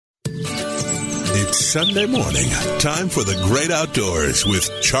It's Sunday morning. Time for the great outdoors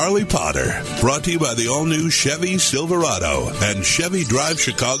with Charlie Potter. Brought to you by the all-new Chevy Silverado and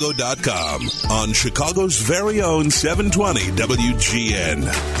ChevyDriveChicago.com on Chicago's very own 720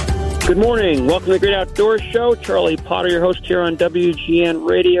 WGN. Good morning. Welcome to the Great Outdoors Show. Charlie Potter, your host here on WGN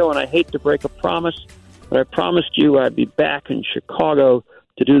Radio, and I hate to break a promise, but I promised you I'd be back in Chicago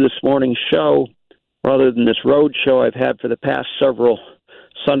to do this morning's show rather than this road show I've had for the past several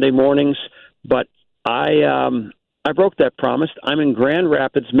Sunday mornings. But I broke that promise. I'm in Grand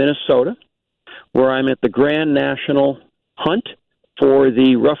Rapids, Minnesota, where I'm at the Grand National Hunt for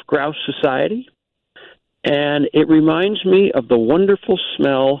the Ruffed Grouse Society. And it reminds me of the wonderful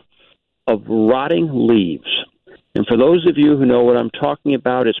smell of rotting leaves. And for those of you who know what I'm talking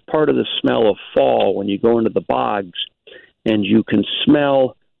about, it's part of the smell of fall when you go into the bogs and you can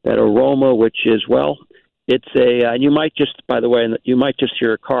smell that aroma, which is, well, it's and you might just, by the way, you might just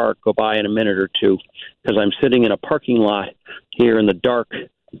hear a car go by in a minute or two because I'm sitting in a parking lot here in the dark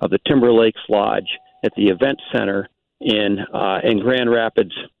of the Timber Lakes Lodge at the event center in Grand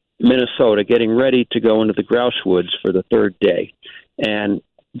Rapids, Minnesota, getting ready to go into the grouse woods for the third day.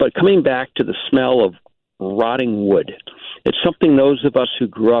 But coming back to the smell of rotting wood, it's something those of us who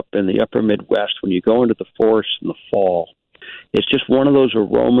grew up in the upper Midwest, when you go into the forest in the fall, it's just one of those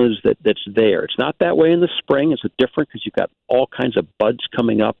aromas that's there. It's not that way in the spring. It's different because you've got all kinds of buds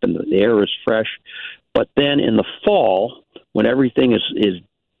coming up and the air is fresh. But then in the fall, when everything is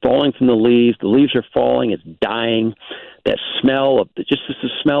falling from the leaves are falling, it's dying, that smell of the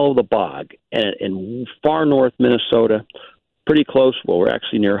smell of the bog. And in far north Minnesota, pretty close, well, we're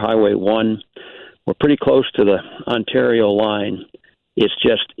actually near Highway 1. We're pretty close to the Ontario line.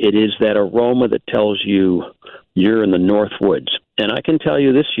 It is that aroma that tells you you're in the North Woods. And I can tell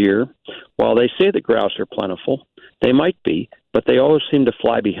you this year, while they say the grouse are plentiful, they might be, but they always seem to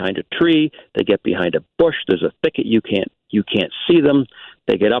fly behind a tree. They get behind a bush. There's a thicket. You can't see them.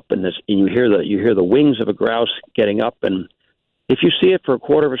 They get up and you hear the wings of a grouse getting up. And if you see it for a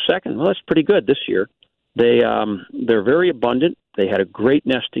quarter of a second, well, that's pretty good this year. They're very abundant. They had a great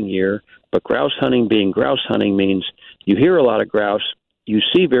nesting year, but grouse hunting being grouse hunting means you hear a lot of grouse, you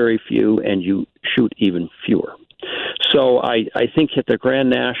see very few, and you shoot even fewer. So I think at the Grand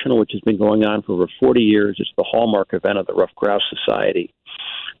National, which has been going on for over 40 years, it's the hallmark event of the Ruffed Grouse Society.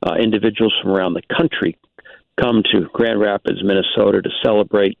 Individuals from around the country come to Grand Rapids, Minnesota to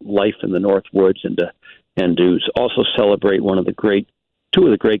celebrate life in the North Woods and to also celebrate two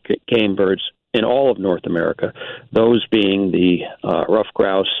of the great game birds in all of North America, those being the ruffed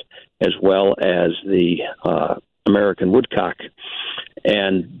grouse as well as the American woodcock.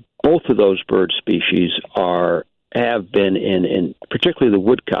 And both of those bird species have been in particularly the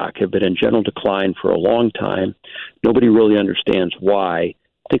woodcock, have been in general decline for a long time. Nobody really understands why. I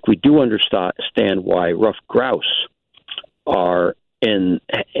think we do understand why ruffed grouse have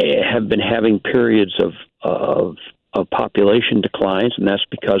been having periods of population declines, and that's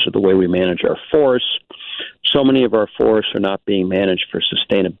because of the way we manage our forests. So many of our forests are not being managed for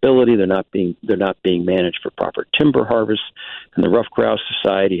sustainability. They're not being managed for proper timber harvest. And the Ruffed Grouse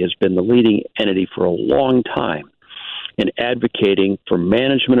Society has been the leading entity for a long time in advocating for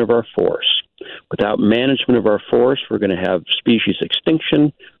management of our forests. Without management of our forests, we're going to have species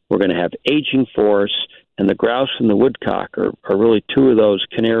extinction. We're going to have aging forests, and the grouse and the woodcock are really two of those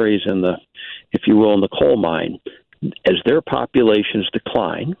canaries in the, if you will, in the coal mine. As their populations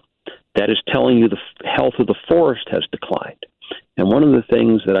decline, that is telling you the health of the forest has declined. And one of the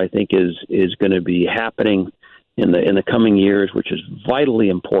things that I think is going to be happening in the coming years, which is vitally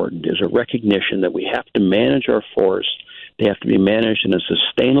important, is a recognition that we have to manage our forests. They have to be managed in a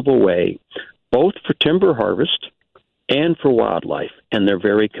sustainable way, both for timber harvest and for wildlife, and they're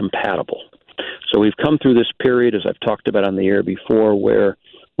very compatible. So we've come through this period, as I've talked about on the air before, where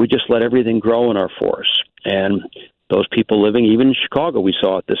we just let everything grow in our forests. And those people living, even in Chicago, we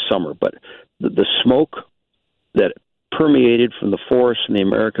saw it this summer, but the smoke that permeated from the forests in the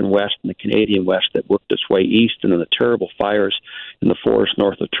American West and the Canadian West that worked its way east, and then the terrible fires in the forest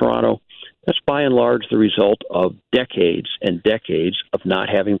north of Toronto, that's by and large the result of decades and decades of not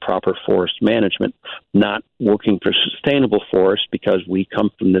having proper forest management, not working for sustainable forests, because we come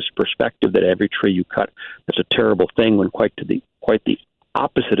from this perspective that every tree you cut, that's a terrible thing, when quite the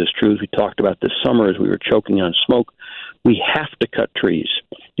opposite is true. As we talked about this summer as we were choking on smoke, we have to cut trees.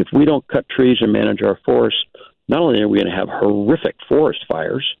 If we don't cut trees and manage our forests, not only are we going to have horrific forest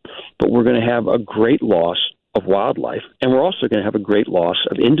fires, but we're going to have a great loss of wildlife, and we're also going to have a great loss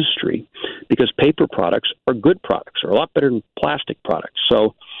of industry, because paper products are good products, are a lot better than plastic products.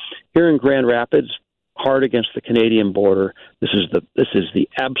 So here in Grand Rapids, hard against the Canadian border. This is the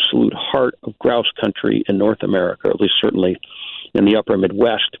absolute heart of grouse country in North America, at least certainly in the upper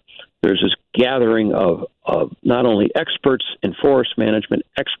Midwest. There's this gathering of not only experts in forest management,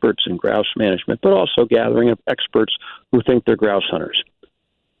 experts in grouse management, but also gathering of experts who think they're grouse hunters.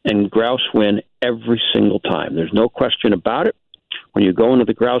 And grouse win every single time. There's no question about it. When you go into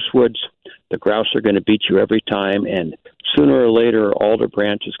the grouse woods, the grouse are going to beat you every time, and sooner or later, an alder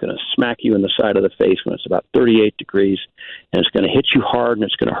branch is going to smack you in the side of the face when it's about 38 degrees, and it's going to hit you hard, and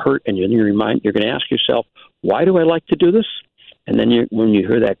it's going to hurt, and you're going to ask yourself, why do I like to do this? And then when you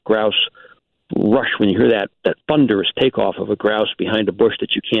hear that grouse rush, when you hear that thunderous takeoff of a grouse behind a bush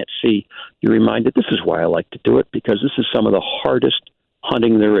that you can't see, you're reminded, this is why I like to do it, because this is some of the hardest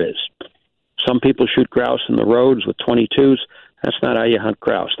hunting there is. Some people shoot grouse in the roads with 22s. That's not how you hunt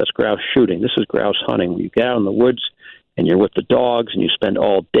grouse. That's grouse shooting. This is grouse hunting. You get out in the woods and you're with the dogs and you spend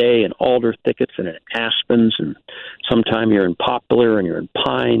all day in alder thickets and in aspens, and sometime you're in poplar and you're in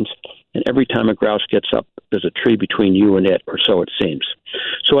pines, and every time a grouse gets up, there's a tree between you and it, or so it seems.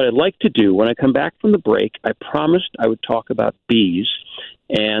 So what I'd like to do, when I come back from the break, I promised I would talk about bees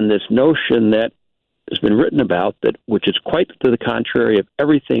and this notion that has been written about, that, which is quite to the contrary of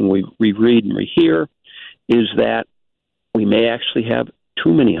everything we read and we hear, is that we may actually have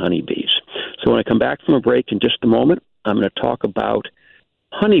too many honeybees. So when I come back from a break in just a moment, I'm going to talk about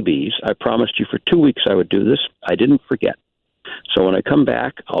honeybees. I promised you for 2 weeks I would do this. I didn't forget. So when I come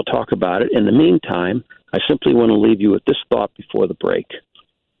back, I'll talk about it. In the meantime, I simply want to leave you with this thought before the break.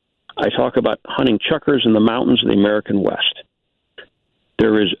 I talk about hunting chukars in the mountains of the American West.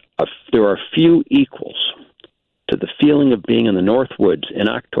 There are few equals to the feeling of being in the North Woods in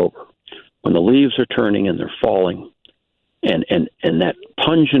October when the leaves are turning and they're falling, and that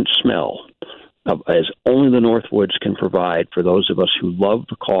pungent smell as only the North Woods can provide for those of us who love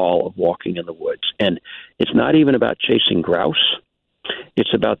the call of walking in the woods. And it's not even about chasing grouse.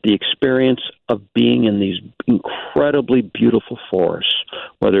 It's about the experience of being in these incredibly beautiful forests,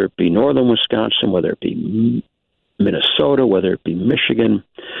 whether it be northern Wisconsin, whether it be Minnesota, whether it be Michigan,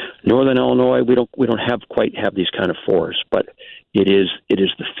 northern Illinois. We don't quite have these kind of forests, but it is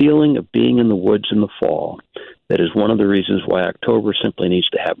the feeling of being in the woods in the fall that is one of the reasons why October simply needs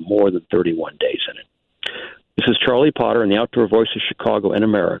to have more than 31 days in it. This is Charlie Potter in the Outdoor Voice of Chicago and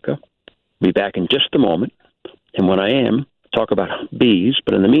America. I'll be back in just a moment, and when I am, talk about bees,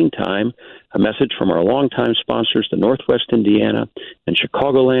 but in the meantime, a message from our longtime sponsors, the Northwest Indiana and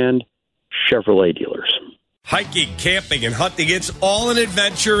Chicagoland Chevrolet dealers. Hiking, camping, and hunting, it's all an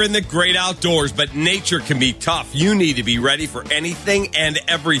adventure in the great outdoors, but nature can be tough. You need to be ready for anything and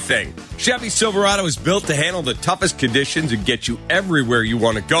everything. Chevy Silverado is built to handle the toughest conditions and get you everywhere you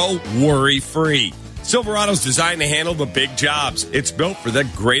want to go, worry-free. Silverado's designed to handle the big jobs. It's built for the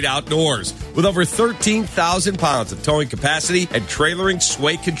great outdoors. With over 13,000 pounds of towing capacity and trailering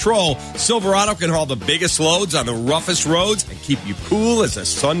sway control, Silverado can haul the biggest loads on the roughest roads and keep you cool as a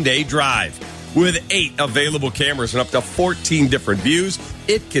Sunday drive. With 8 available cameras and up to 14 different views,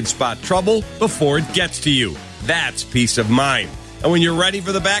 it can spot trouble before it gets to you. That's peace of mind. And when you're ready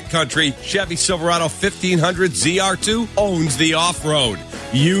for the backcountry, Chevy Silverado 1500 ZR2 owns the off-road.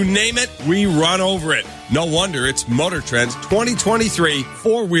 You name it, we run over it. No wonder it's Motor Trend's 2023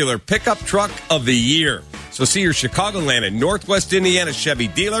 four-wheeler pickup truck of the year. So see your Chicagoland and Northwest Indiana Chevy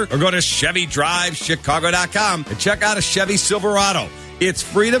dealer or go to ChevyDriveChicago.com and check out a Chevy Silverado. It's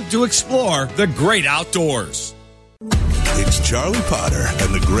freedom to explore the great outdoors. It's Charlie Potter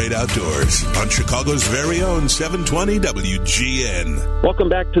and the Great Outdoors on Chicago's very own 720 WGN. Welcome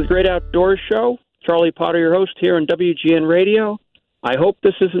back to the Great Outdoors Show. Charlie Potter, your host here on WGN Radio. I hope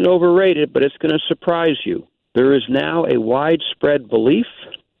this isn't overrated, but it's going to surprise you. There is now a widespread belief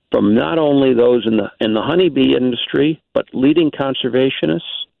from not only those in the honeybee industry, but leading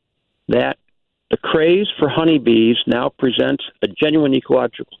conservationists, that the craze for honeybees now presents a genuine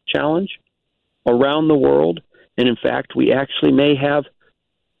ecological challenge around the world. And in fact, we actually may have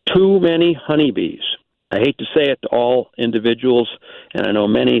too many honeybees. I hate to say it to all individuals, and I know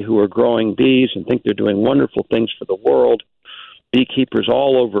many who are growing bees and think they're doing wonderful things for the world, beekeepers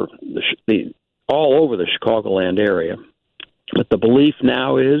all over the Chicagoland area. But the belief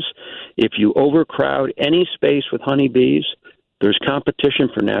now is if you overcrowd any space with honeybees, there's competition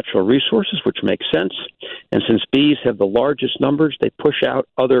for natural resources, which makes sense. And since bees have the largest numbers, they push out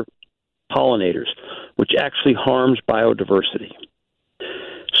other pollinators, which actually harms biodiversity.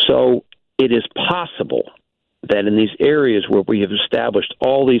 So it is possible that in these areas where we have established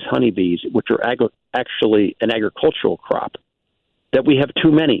all these honeybees, which are actually an agricultural crop, that we have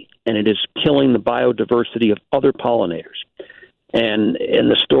too many, and it is killing the biodiversity of other pollinators. And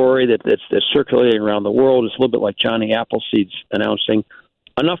the story that's circulating around the world is a little bit like Johnny Appleseed's announcing,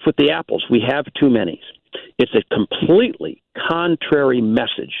 enough with the apples. We have too many. It's a completely contrary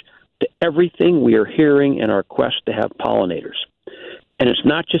message to everything we are hearing in our quest to have pollinators. And it's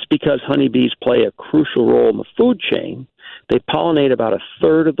not just because honeybees play a crucial role in the food chain. They pollinate about a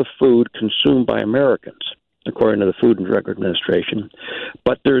third of the food consumed by Americans, according to the Food and Drug Administration.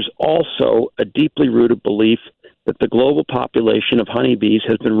 But there's also a deeply rooted belief that the global population of honeybees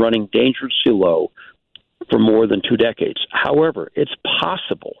has been running dangerously low for more than 2 decades. However, it's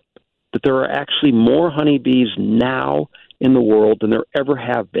possible that there are actually more honeybees now in the world than there ever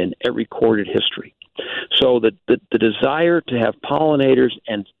have been in recorded history. So the desire to have pollinators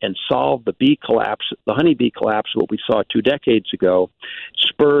and solve the bee collapse, the honeybee collapse, what we saw 2 decades ago,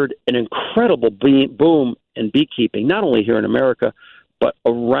 spurred an incredible boom in beekeeping, not only here in America, but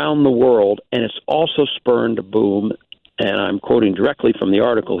around the world. And it's also spurred a boom, and I'm quoting directly from the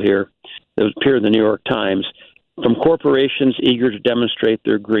article here that appeared in the New York Times, from corporations eager to demonstrate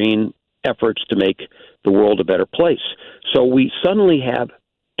their green efforts to make the world a better place. So we suddenly have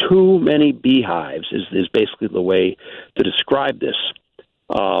too many beehives is basically the way to describe this.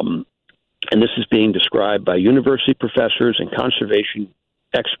 And this is being described by university professors and conservation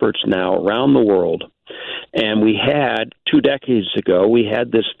experts now around the world. And we had 2 decades ago, we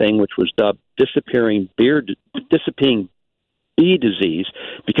had this thing which was dubbed disappearing bee disease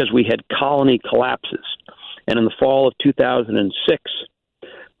because we had colony collapses. And in the fall of 2006,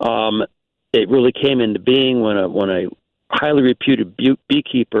 it really came into being when a highly reputed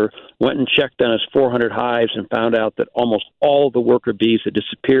beekeeper went and checked on his 400 hives and found out that almost all of the worker bees had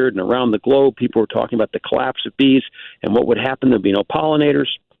disappeared. And around the globe, people were talking about the collapse of bees and what would happen. There'd be no pollinators.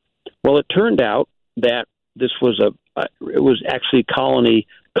 Well, it turned out that this was it was actually colony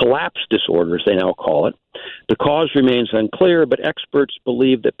collapse disorder, as they now call it. The cause remains unclear, but experts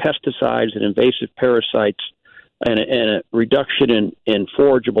believe that pesticides and invasive parasites and a reduction in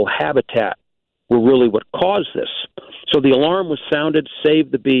forageable habitat were really what caused this. So the alarm was sounded,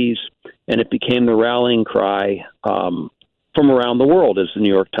 save the bees, and it became the rallying cry from around the world, as the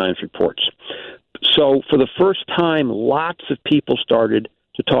New York Times reports. So for the first time, lots of people started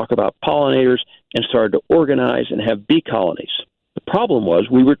to talk about pollinators and started to organize and have bee colonies. The problem was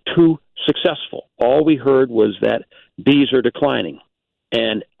we were too successful. All we heard was that bees are declining.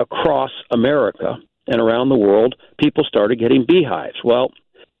 And across America and around the world, people started getting beehives. Well,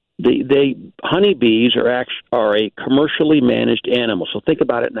 the honeybees are a commercially managed animal. So think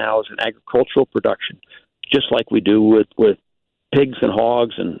about it now as an agricultural production, just like we do with pigs and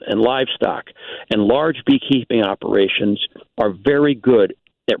hogs and livestock. And large beekeeping operations are very good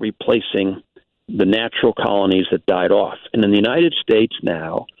at replacing the natural colonies that died off. And in the United States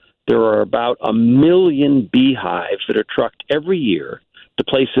now, there are about 1 million beehives that are trucked every year to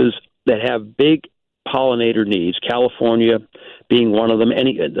places that have big pollinator needs, California being one of them,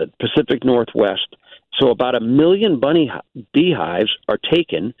 the Pacific Northwest. So about 1 million beehives are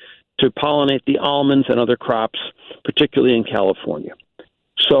taken to pollinate the almonds and other crops, particularly in California.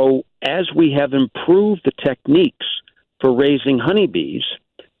 So as we have improved the techniques for raising honeybees,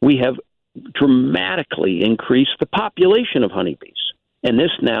 we have dramatically increased the population of honeybees. And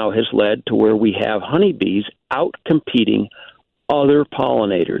this now has led to where we have honeybees out competing other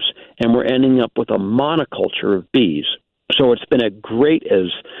pollinators, and we're ending up with a monoculture of bees. So it's been a great,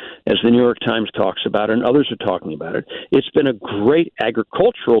 as the New York Times talks about it, and others are talking about it, it's been a great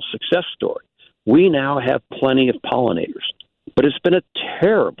agricultural success story. We now have plenty of pollinators, but it's been a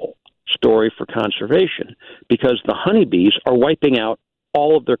terrible story for conservation because the honeybees are wiping out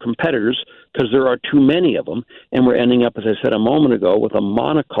all of their competitors because there are too many of them, and we're ending up, as I said a moment ago, with a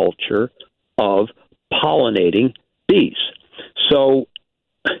monoculture of pollinating bees. So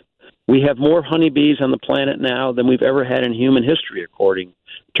we have more honeybees on the planet now than we've ever had in human history, according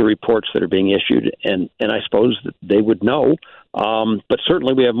to reports that are being issued, and I suppose that they would know. But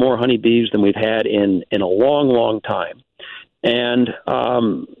certainly we have more honeybees than we've had in a long, long time. And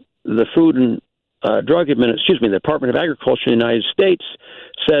the Food and Drug Administration, the Department of Agriculture in the United States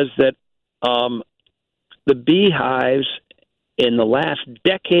says that the beehives in the last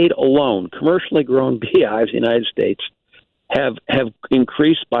decade alone, commercially grown beehives in the United States, have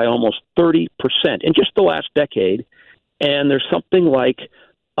increased by almost 30% in just the last decade. And there's something like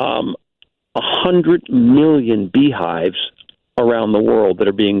 100 million beehives around the world that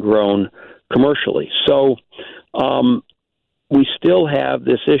are being grown commercially. So we still have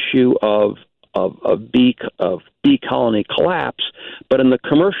this issue of bee colony collapse, but in the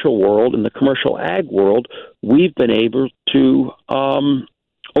commercial world, in the commercial ag world, we've been able to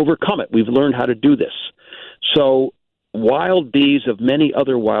overcome it. We've learned how to do this. So wild bees of many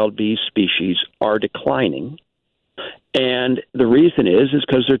other wild bee species are declining. And the reason is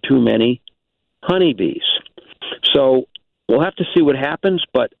because there are too many honeybees. So we'll have to see what happens,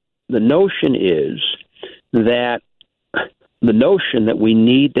 but the notion that we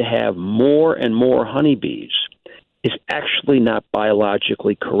need to have more and more honeybees is actually not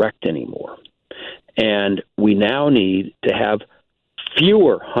biologically correct anymore. And we now need to have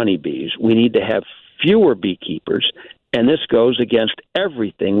fewer honeybees. We need to have fewer beekeepers. And this goes against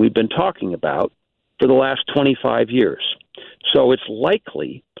everything we've been talking about for the last 25 years. So it's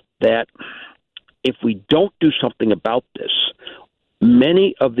likely that if we don't do something about this,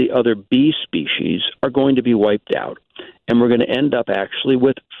 many of the other bee species are going to be wiped out, and we're going to end up actually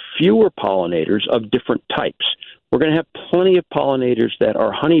with fewer pollinators of different types. We're going to have plenty of pollinators that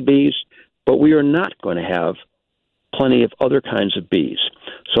are honeybees, but we are not going to have plenty of other kinds of bees.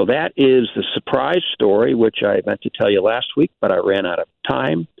 So that is the surprise story, which I meant to tell you last week, but I ran out of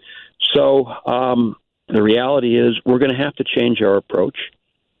time. So the reality is we're going to have to change our approach.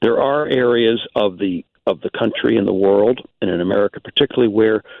 There are areas of the country and the world, and in America particularly,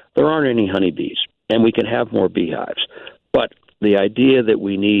 where there aren't any honeybees, and we can have more beehives. But the idea that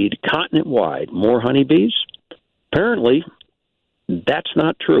we need continent-wide more honeybees, apparently that's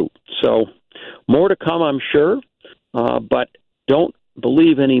not true. So more to come, I'm sure, but don't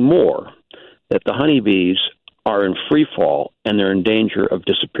believe anymore that the honeybees are in free fall and they're in danger of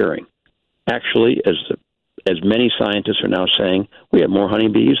disappearing. Actually, as many scientists are now saying, we have more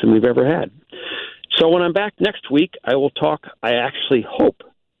honeybees than we've ever had. So when I'm back next week, I will talk. I actually hope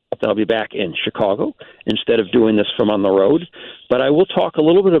that I'll be back in Chicago instead of doing this from on the road. But I will talk a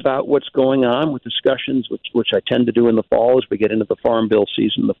little bit about what's going on with discussions, which I tend to do in the fall as we get into the Farm Bill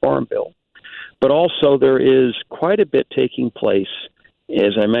season, the Farm Bill. But also there is quite a bit taking place,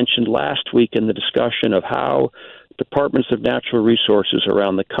 as I mentioned last week, in the discussion of how departments of natural resources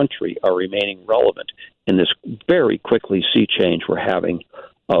around the country are remaining relevant in this very quickly sea change we're having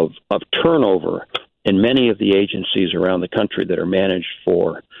of turnover in many of the agencies around the country that are managed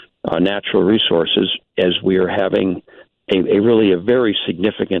for natural resources, as we are having a very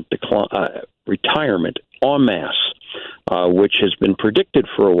significant retirement en masse, which has been predicted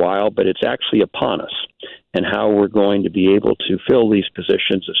for a while, but it's actually upon us, and how we're going to be able to fill these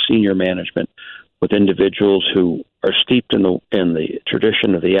positions of senior management with individuals who are steeped in the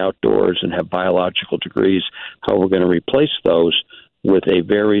tradition of the outdoors and have biological degrees, how we're going to replace those with a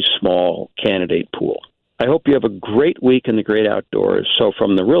very small candidate pool. I hope you have a great week in the great outdoors. So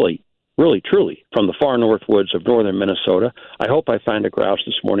from the really, truly, from the far north woods of northern Minnesota, I hope I find a grouse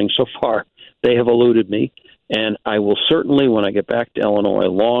this morning. So far, they have eluded me. And I will certainly, when I get back to Illinois,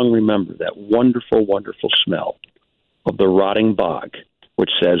 long remember that wonderful, wonderful smell of the rotting bog, which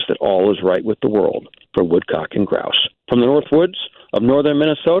says that all is right with the world for woodcock and grouse. From the north woods of northern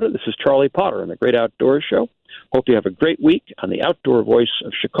Minnesota, this is Charlie Potter on the Great Outdoors Show. Hope you have a great week on the Outdoor Voice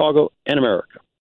of Chicago and America.